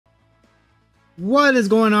What is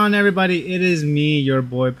going on, everybody? It is me, your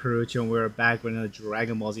boy Perucho, and we're back with another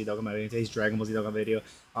Dragon Ball Z Dokkan video. Today's Dragon Ball Z Dokkan video.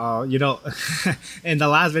 In the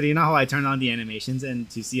last video, you know how I turned on the animations and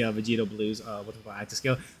to see Vegeta Blue's what's it called, active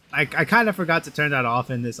skill. I kind of forgot to turn that off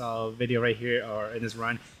in this video right here, or in this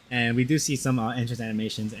run, and we do see some entrance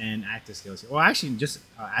animations and active skills. Well, actually, just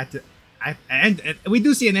and we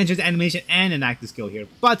do see an entrance animation and an active skill here,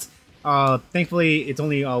 but. Thankfully, it's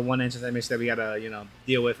only one entrance animation that we gotta,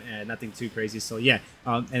 deal with, and nothing too crazy. So yeah,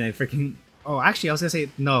 and then freaking. Oh, actually, I was gonna say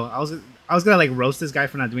no. I was gonna like roast this guy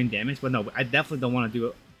for not doing damage, but no, I definitely don't want to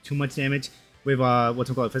do too much damage with what's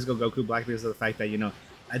it called, physical Goku Black, because of the fact that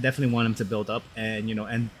I definitely want him to build up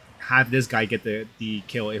and have this guy get the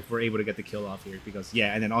kill if we're able to get the kill off here, because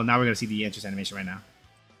yeah, and then now we're gonna see the entrance animation right now.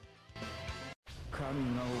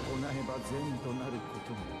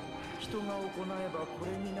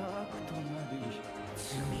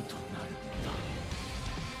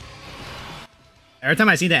 Every time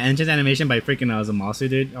I see that entrance animation by freaking Zamasu,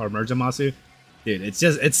 dude, or Zamasu, dude,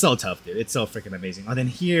 it's so tough, dude. It's so freaking amazing. Oh, then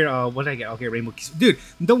here, what did I get? Okay, Rainbow Keys. Dude,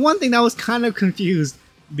 the one thing that was kind of confused,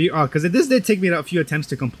 because this did take me a few attempts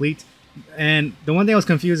to complete, and the one thing I was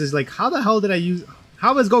confused is like, how the hell did I use?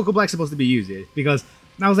 How is Goku Black supposed to be used, dude? Because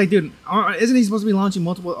I was like, dude, isn't he supposed to be launching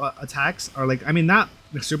multiple attacks, or like, I mean, not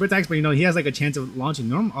super attacks, but he has like a chance of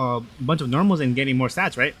launching a bunch of normals and getting more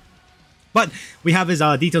stats, right? But we have his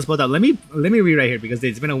details pulled out. Let me read right here, because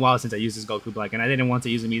it's been a while since I used this Goku Black, and I didn't want to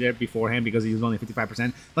use him either beforehand because he was only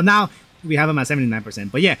 55%. But now we have him at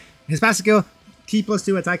 79%. But yeah, his passive skill: Ki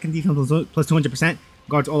 +2 attack and defense plus 200%.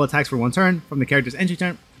 Guards all attacks for one turn from the character's entry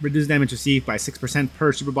turn. Reduce damage received by 6%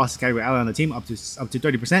 per Super Boss's category ally on the team, up to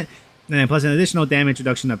 30%. And then plus an additional damage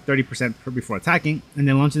reduction of 30% before attacking, and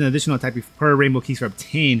then launch an additional attack per Rainbow Keys for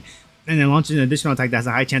obtained, and then launch an additional attack that has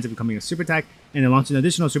a high chance of becoming a super attack, and then launch an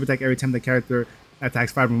additional super attack every time the character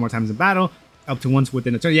attacks 5 or more times in battle, up to once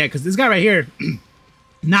within a turn. Yeah, because this guy right here,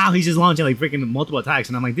 now he's just launching like freaking multiple attacks,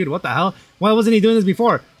 and I'm like, dude, what the hell? Why wasn't he doing this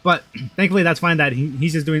before? But thankfully, that's fine that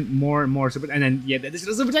he's just doing more and more super, and then yeah, this is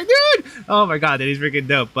a super attack, dude! Oh my god, that is freaking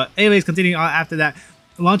dope. But anyways, continuing on after that.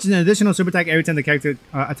 Launches an additional super attack every time the character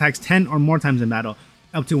attacks 10 or more times in battle,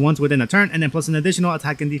 up to once within a turn, and then plus an additional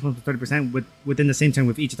attack and defense for 30% within the same turn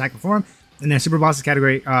with each attack performed. And then Super Boss's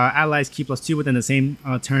category allies Ki +2 within the same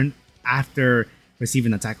turn after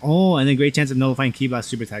receiving an attack. Oh, and then great chance of nullifying Ki Blast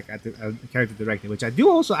super attack at the character directly, which I do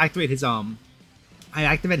also activate his I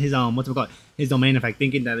activate his what's it called, his domain effect,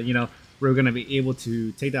 thinking that we're gonna be able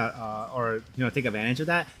to take that or take advantage of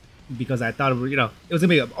that. Because I thought it was gonna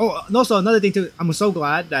be and also another thing too. I'm so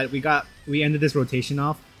glad that we ended this rotation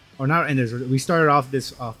off, or not ended. We started off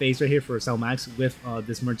this phase right here for Cell Max with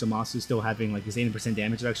this Zamasu still having like this 80%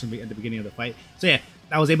 damage reduction at the beginning of the fight. So yeah,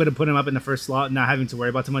 I was able to put him up in the first slot, not having to worry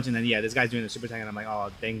about too much. And then yeah, this guy's doing the super attack, and I'm like, oh,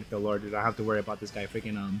 thank the Lord, dude! I don't have to worry about this guy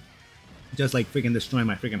freaking just like freaking destroying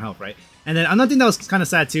my freaking health, right? And then another thing that was kind of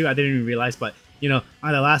sad too, I didn't even realize, but on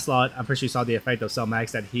the last slot, I'm pretty sure you saw the effect of Cell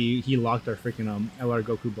Max that he locked our freaking LR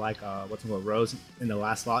Goku Black what's it called, Rose in the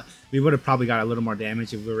last slot. We would have probably got a little more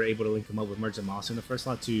damage if we were able to link him up with Zamasu in the first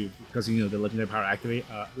slot too, because the legendary power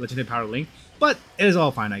legendary power link. But it is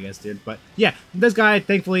all fine, I guess, dude. But yeah, this guy,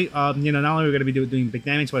 thankfully, not only are we gonna be doing big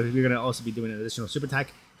damage, but we're gonna also be doing an additional super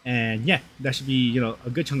attack. And yeah, that should be a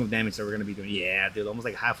good chunk of damage that we're gonna be doing. Yeah, dude, almost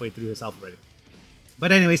like halfway through his health already.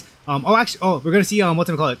 But anyways, we're gonna see what's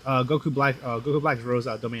it called, Goku Black's Rose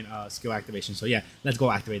domain skill activation. So yeah, let's go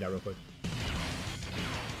activate that real quick.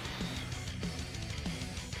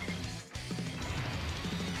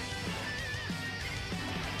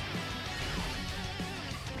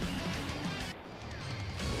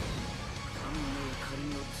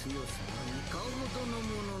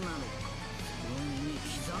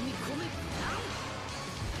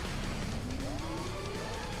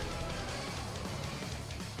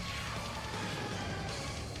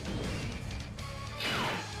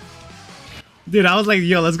 Dude, I was like,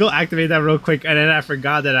 yo, let's go activate that real quick, and then I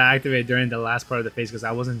forgot that I activated during the last part of the phase because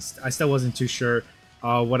I still wasn't too sure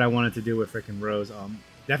what I wanted to do with freaking Rose. Oh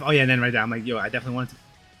yeah, and then right there, I'm like, yo, I definitely wanted to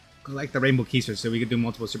collect the Rainbow Keys so we could do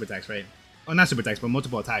multiple super attacks, right? Oh, not super attacks, but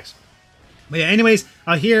multiple attacks. But yeah, anyways,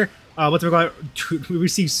 here, what's it called? We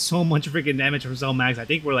received so much freaking damage from Cell Max. I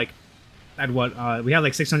think we're like at what? We have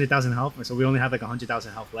like 600,000 health, so we only have like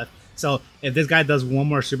 100,000 health left. So if this guy does one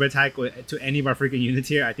more super attack to any of our freaking units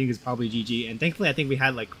here, I think it's probably GG. And thankfully, I think we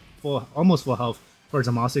had like almost full health for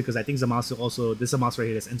Zamasu, because I think Zamasu also, this Zamasu right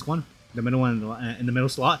here, this Ends one, the middle one in the middle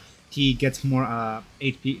slot, he gets more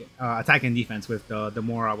HP attack and defense with the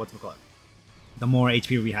more what's it called, the more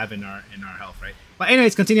HP we have in our health, right? But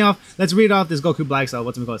anyways, continue off. Let's read off this Goku Black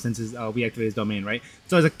what's it called, since we activated his domain, right?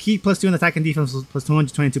 So as a key +2 in attack and defense plus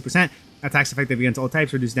 222%. Attacks effective against all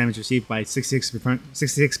types, reduce damage received by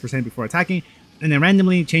 66% before attacking. And then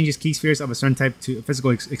randomly changes key spheres of a certain type to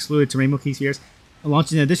physical excluded to rainbow key spheres.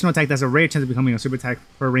 Launches an additional attack that's a rare chance of becoming a super attack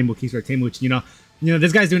per rainbow key sphere team, which, you know,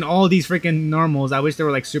 this guy's doing all these freaking normals. I wish there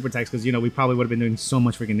were like super attacks, because, you know, we probably would have been doing so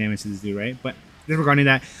much freaking damage to this dude, right? But disregarding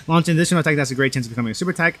that, launch an additional attack that's a great chance of becoming a super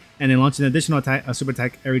attack, and then launch an additional attack, a super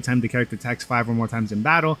attack every time the character attacks 5 or more times in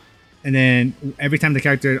battle. And then every time the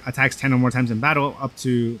character attacks 10 or more times in battle, up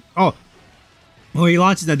to he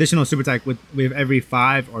launches an additional super attack with every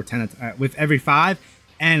 5 or 10 with every 5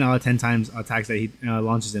 and 10 times attacks that he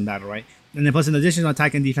launches in battle, right? And then plus an additional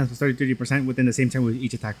attack and defense plus 30% within the same turn with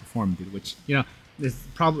each attack performed, dude. Which, you know, is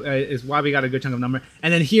probably is why we got a good chunk of number.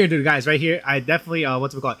 And then here, dude, guys, right here, I definitely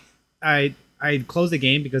I closed the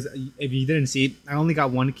game because if you didn't see it, I only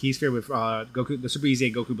got one key sphere with Goku, the Super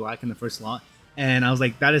Easy Goku Black in the first slot, and I was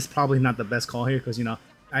like, that is probably not the best call here, because, you know,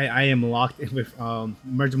 I am locked in with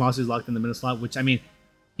Merge Masu is locked in the middle slot, which, I mean,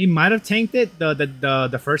 he might have tanked it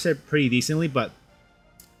the first hit pretty decently, but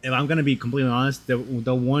if I'm gonna be completely honest, the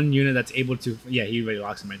one unit that's able to, yeah, he really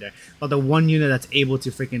locks him right there, but the one unit that's able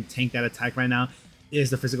to freaking tank that attack right now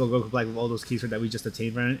is the physical Goku Black with all those keys that we just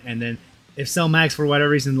obtained from it. And then if Cell Max for whatever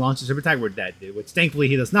reason launches super attack, we're dead, dude, which thankfully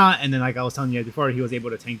he does not. And then, like I was telling you before, he was able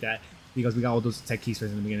to tank that because we got all those tech keys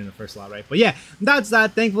in the beginning of the first slot, right? But yeah, that's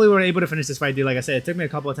that. Thankfully, we were able to finish this fight, dude. Like I said, it took me a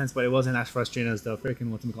couple of attempts, but it wasn't as frustrating as the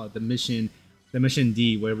freaking, the mission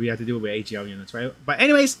D, where we have to do it with AGL units, right? But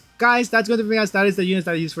anyways, guys, that's going to be guys. That is the units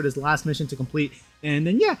that I used for this last mission to complete. And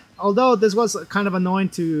then, yeah, although this was kind of annoying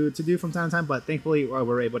to do from time to time, but thankfully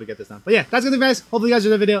we're able to get this done. But yeah, that's going to be guys. Hopefully you guys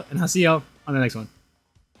enjoyed the video, and I'll see y'all on the next one.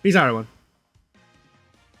 Peace out, everyone.